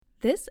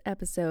This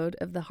episode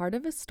of The Heart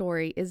of a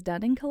Story is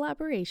done in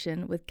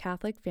collaboration with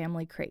Catholic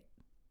Family Crate.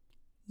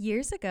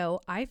 Years ago,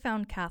 I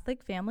found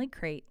Catholic Family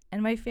Crate,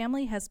 and my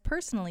family has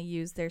personally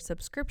used their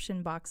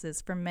subscription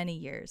boxes for many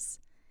years.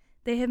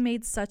 They have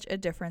made such a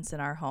difference in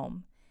our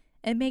home.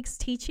 It makes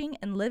teaching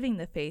and living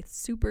the faith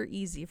super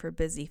easy for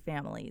busy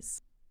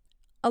families.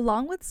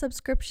 Along with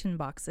subscription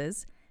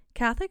boxes,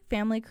 Catholic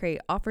Family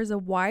Crate offers a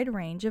wide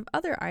range of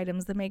other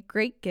items that make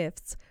great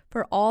gifts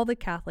for all the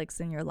Catholics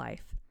in your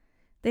life.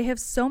 They have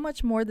so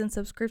much more than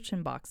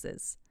subscription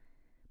boxes.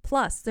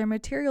 Plus, their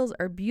materials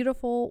are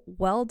beautiful,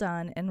 well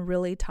done, and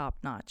really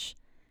top-notch.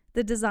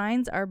 The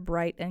designs are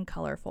bright and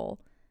colorful.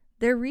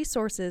 Their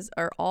resources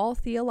are all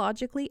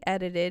theologically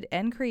edited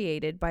and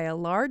created by a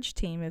large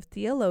team of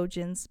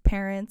theologians,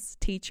 parents,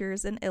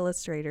 teachers, and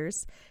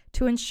illustrators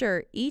to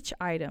ensure each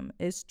item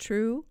is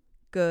true,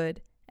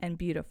 good, and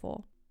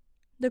beautiful.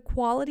 The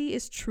quality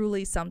is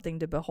truly something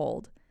to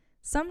behold.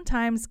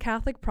 Sometimes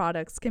Catholic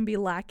products can be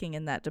lacking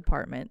in that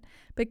department,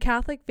 but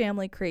Catholic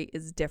Family Crate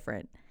is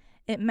different.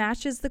 It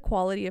matches the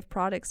quality of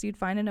products you'd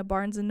find in a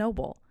Barnes &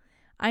 Noble.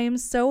 I am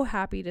so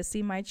happy to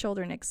see my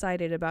children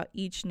excited about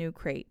each new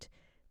crate.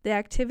 The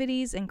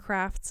activities and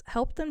crafts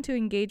help them to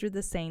engage with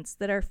the saints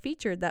that are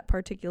featured that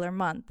particular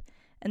month,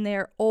 and they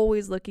are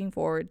always looking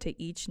forward to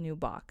each new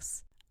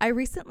box. I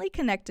recently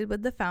connected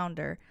with the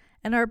founder,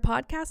 and our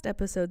podcast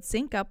episodes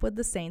sync up with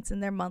the saints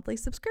in their monthly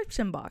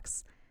subscription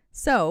box.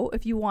 So,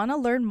 if you want to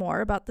learn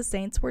more about the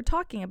saints we're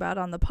talking about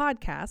on the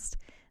podcast,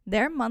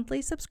 their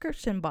monthly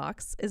subscription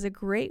box is a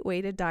great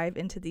way to dive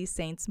into these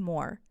saints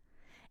more.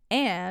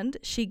 And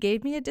she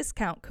gave me a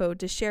discount code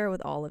to share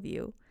with all of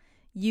you.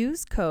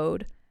 Use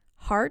code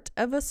Heart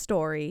of a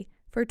Story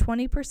for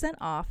 20%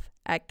 off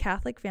at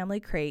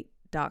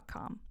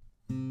CatholicFamilyCrate.com.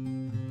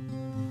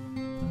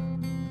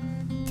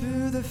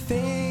 Through the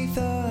faith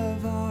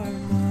of our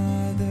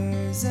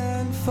mothers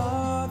and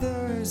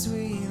fathers,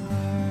 we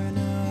learn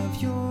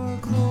of your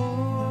glory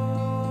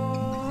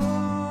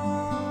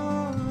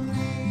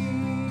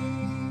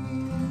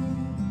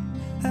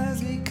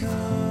as we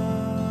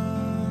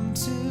come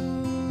to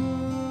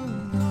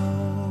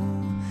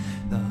know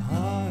the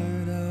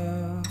heart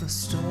of the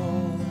story.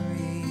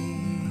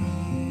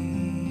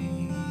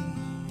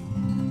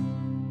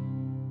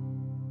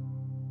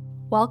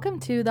 Welcome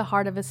to The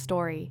Heart of a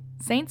Story,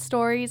 Saint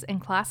Stories and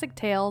Classic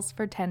Tales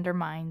for Tender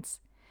Minds.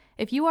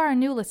 If you are a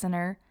new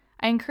listener,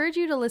 I encourage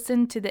you to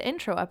listen to the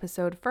intro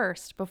episode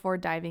first before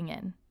diving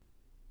in.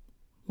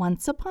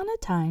 Once upon a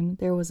time,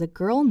 there was a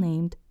girl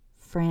named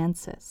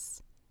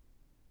Frances.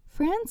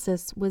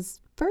 Frances was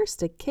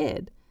first a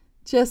kid,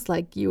 just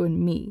like you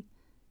and me.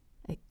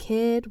 A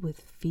kid with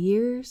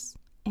fears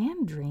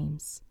and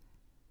dreams.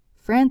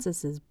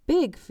 Frances's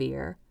big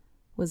fear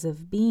was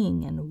of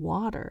being in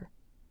water.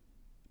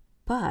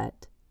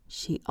 But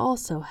she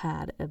also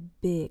had a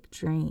big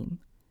dream.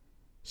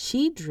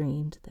 She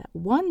dreamed that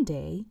one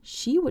day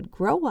she would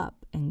grow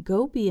up and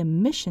go be a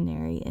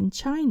missionary in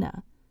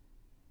China.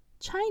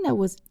 China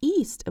was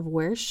east of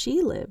where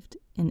she lived,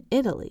 in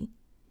Italy.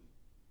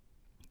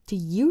 Do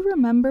you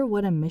remember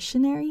what a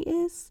missionary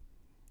is?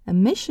 A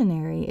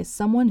missionary is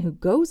someone who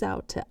goes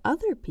out to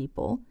other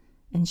people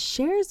and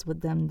shares with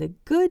them the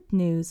good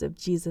news of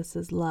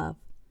Jesus' love.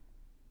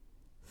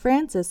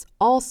 Frances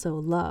also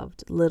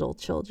loved little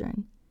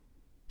children.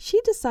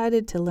 She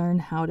decided to learn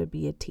how to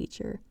be a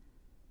teacher.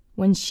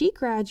 When she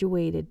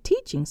graduated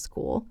teaching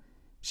school,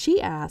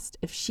 she asked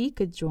if she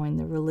could join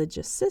the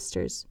religious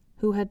sisters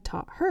who had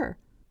taught her.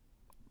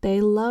 They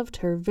loved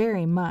her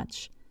very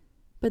much,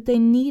 but they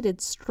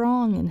needed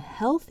strong and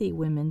healthy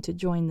women to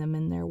join them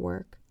in their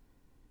work.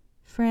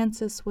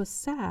 Frances was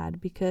sad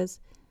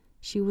because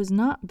she was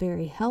not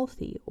very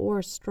healthy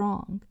or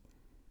strong.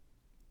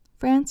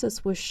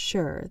 Frances was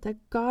sure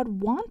that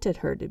God wanted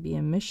her to be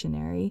a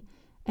missionary,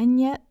 and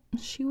yet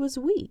she was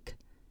weak.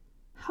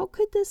 How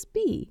could this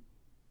be?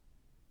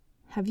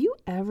 Have you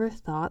ever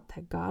thought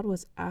that God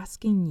was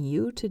asking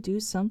you to do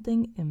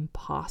something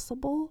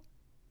impossible?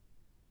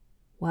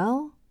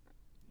 Well,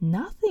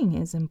 nothing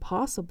is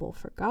impossible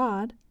for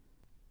God.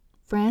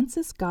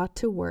 Frances got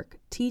to work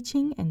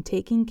teaching and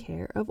taking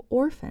care of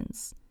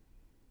orphans.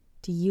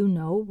 Do you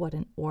know what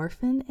an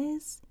orphan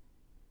is?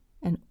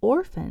 An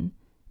orphan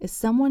is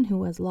someone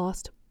who has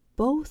lost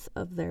both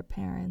of their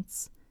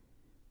parents.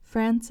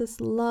 Frances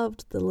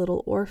loved the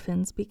little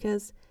orphans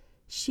because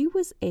she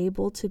was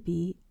able to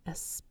be a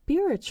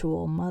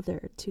spiritual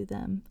mother to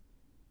them.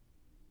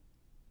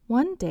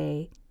 One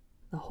day,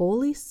 the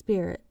Holy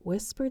Spirit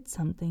whispered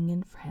something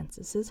in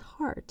Frances's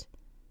heart.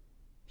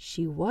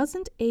 She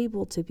wasn't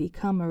able to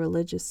become a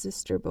religious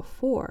sister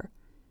before,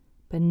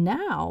 but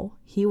now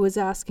he was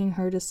asking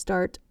her to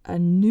start a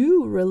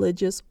new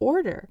religious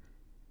order.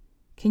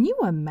 Can you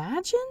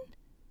imagine?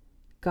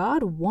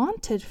 God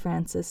wanted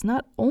Frances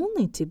not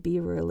only to be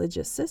a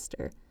religious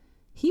sister,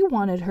 he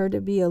wanted her to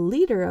be a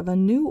leader of a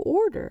new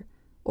order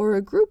or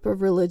a group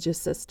of religious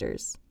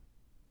sisters.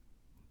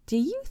 Do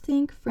you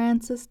think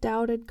Frances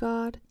doubted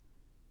God?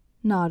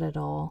 Not at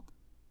all.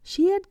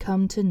 She had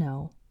come to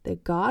know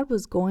that God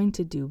was going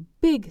to do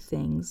big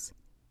things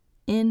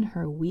in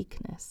her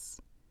weakness.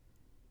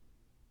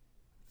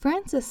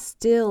 Frances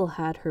still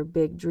had her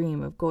big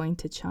dream of going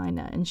to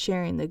China and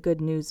sharing the good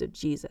news of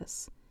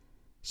Jesus.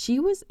 She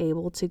was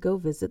able to go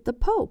visit the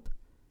Pope.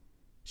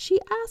 She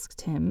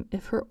asked him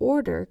if her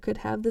order could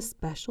have the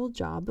special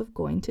job of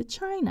going to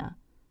China.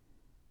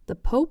 The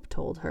Pope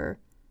told her,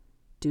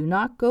 "Do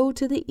not go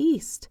to the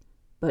east,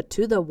 but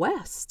to the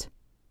west."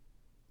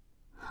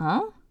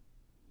 Huh?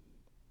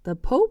 The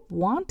Pope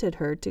wanted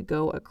her to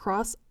go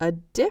across a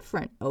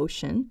different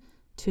ocean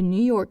to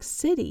New York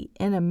City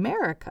in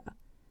America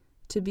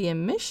to be a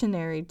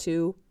missionary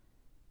to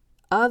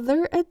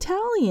other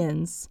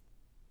Italians.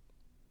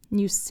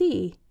 You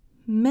see,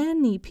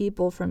 many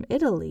people from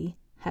Italy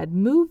had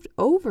moved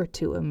over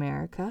to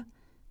America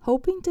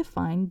hoping to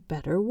find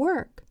better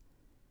work.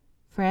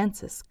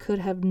 Frances could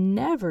have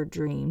never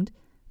dreamed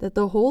that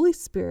the Holy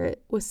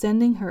Spirit was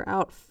sending her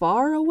out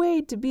far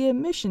away to be a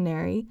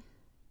missionary,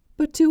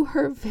 but to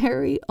her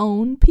very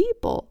own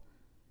people.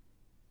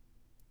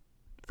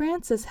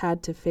 Frances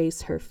had to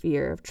face her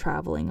fear of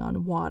traveling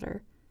on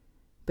water,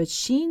 but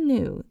she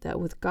knew that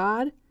with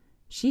God,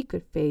 she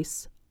could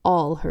face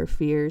all her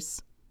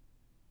fears.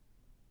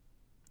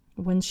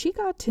 When she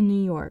got to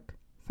New York,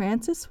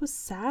 Frances was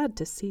sad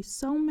to see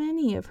so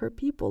many of her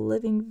people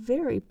living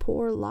very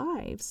poor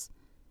lives.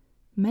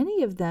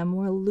 Many of them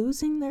were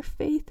losing their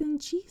faith in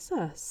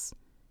Jesus.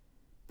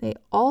 They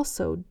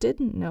also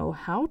didn't know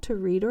how to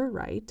read or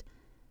write,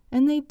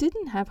 and they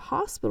didn't have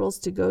hospitals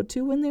to go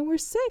to when they were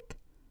sick.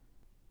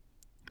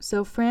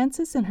 So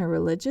Frances and her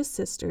religious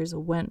sisters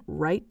went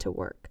right to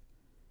work.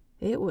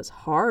 It was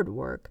hard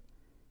work.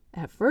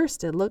 At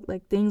first it looked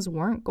like things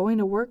weren't going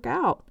to work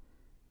out,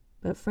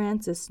 but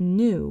Frances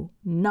knew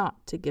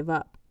not to give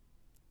up.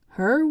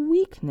 Her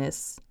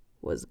weakness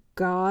was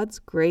God's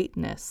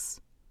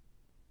greatness.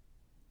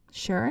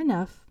 Sure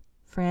enough,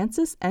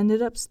 Frances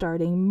ended up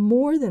starting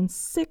more than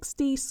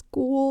 60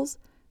 schools,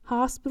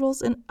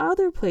 hospitals, and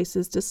other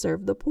places to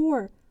serve the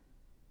poor.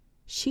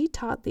 She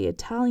taught the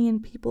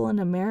Italian people in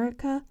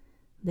America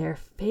their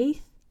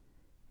faith,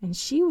 and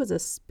she was a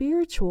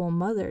spiritual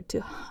mother to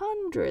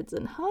hundreds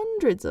and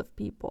hundreds of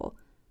people.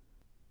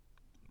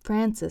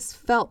 Frances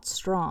felt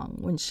strong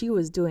when she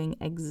was doing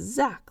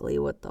exactly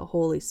what the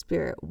Holy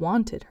Spirit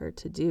wanted her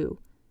to do.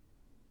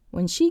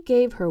 When she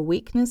gave her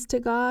weakness to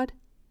God,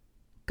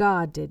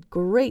 God did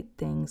great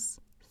things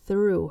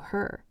through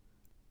her.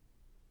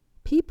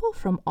 People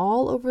from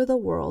all over the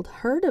world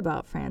heard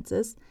about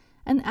Frances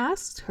and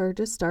asked her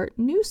to start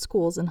new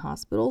schools and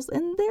hospitals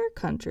in their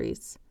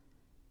countries.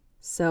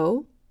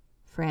 So,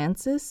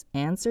 Frances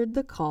answered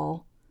the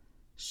call.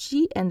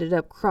 She ended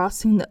up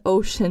crossing the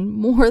ocean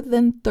more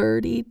than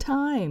 30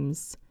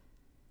 times.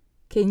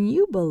 Can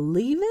you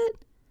believe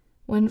it?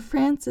 When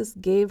Frances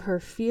gave her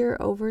fear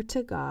over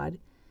to God,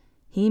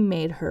 He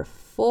made her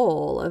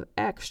full of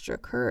extra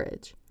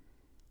courage.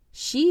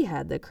 She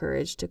had the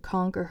courage to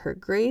conquer her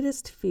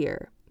greatest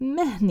fear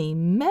many,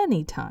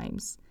 many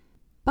times.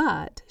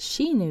 But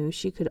she knew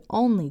she could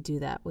only do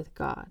that with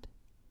God.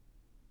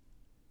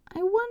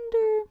 I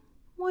wonder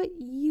what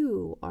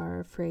you are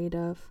afraid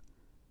of.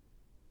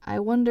 I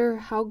wonder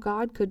how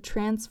God could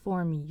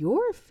transform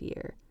your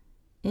fear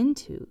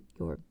into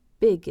your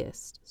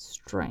biggest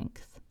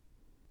strength.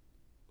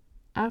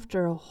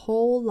 After a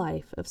whole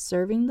life of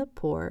serving the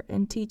poor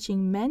and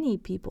teaching many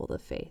people the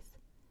faith,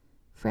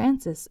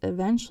 Frances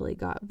eventually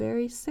got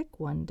very sick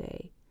one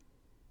day.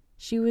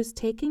 She was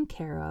taken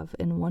care of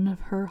in one of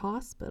her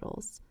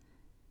hospitals.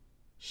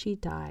 She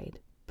died,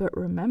 but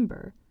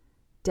remember,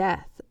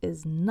 death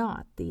is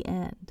not the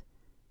end.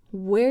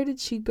 Where did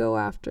she go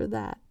after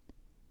that?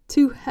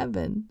 To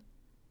heaven.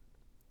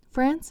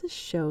 Frances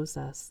shows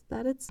us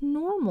that it's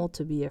normal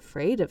to be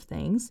afraid of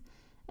things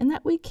and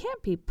that we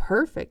can't be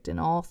perfect in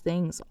all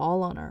things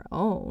all on our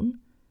own.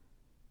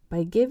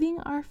 By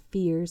giving our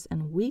fears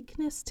and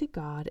weakness to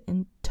God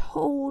in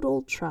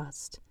total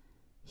trust,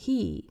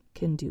 He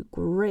can do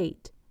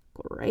great,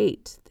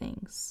 great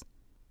things.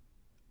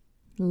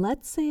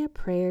 Let's say a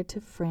prayer to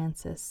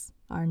Frances,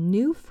 our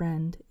new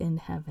friend in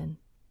heaven.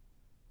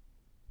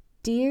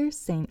 Dear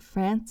St.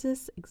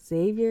 Francis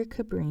Xavier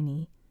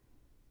Cabrini,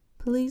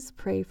 please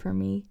pray for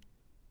me.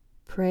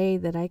 Pray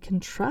that I can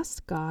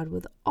trust God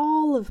with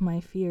all of my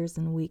fears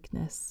and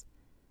weakness.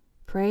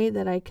 Pray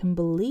that I can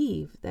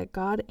believe that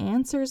God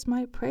answers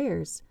my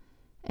prayers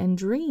and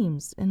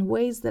dreams in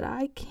ways that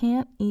I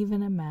can't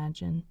even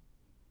imagine.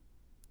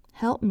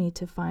 Help me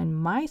to find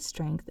my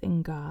strength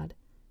in God,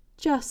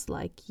 just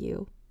like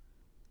you.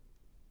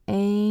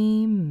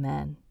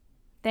 Amen.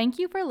 Thank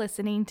you for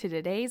listening to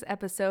today's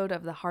episode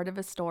of The Heart of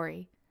a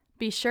Story.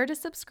 Be sure to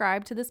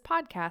subscribe to this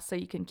podcast so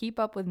you can keep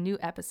up with new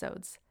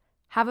episodes.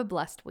 Have a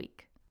blessed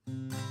week.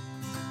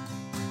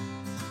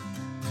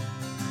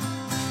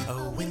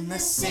 Oh, when the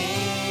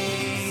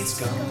saints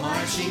go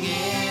marching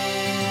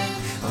in.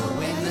 Oh,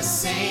 when the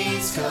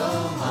saints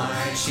go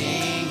marching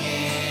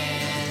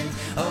in.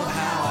 Oh,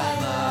 how I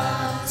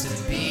love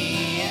to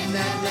be in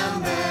that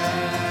number.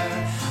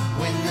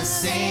 When the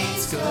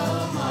saints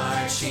go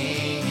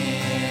marching in.